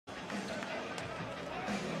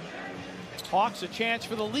Hawks a chance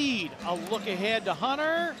for the lead. A look ahead to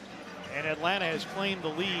Hunter. And Atlanta has claimed the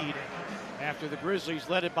lead after the Grizzlies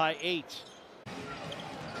led it by 8.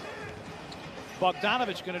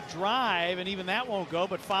 Bogdanovic going to drive, and even that won't go,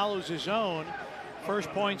 but follows his own. First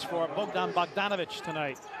points for Bogdan Bogdanovic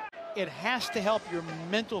tonight. It has to help your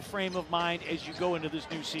mental frame of mind as you go into this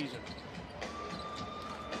new season.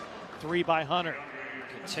 3 by Hunter.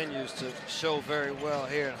 Continues to show very well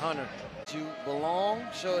here in Hunter. You belong,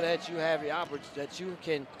 show that you have the that you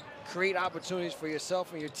can create opportunities for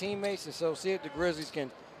yourself and your teammates, and so see if the Grizzlies can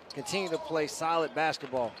continue to play solid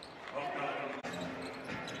basketball.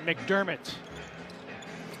 McDermott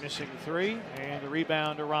missing 3, and the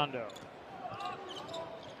rebound to Rondo.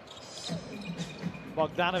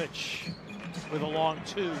 Bogdanovic with a long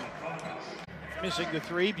 2. Missing the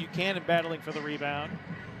 3, Buchanan battling for the rebound.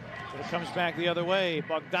 But it comes back the other way.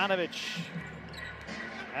 Bogdanovic.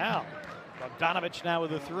 Now, Bogdanovic now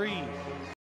with a 3.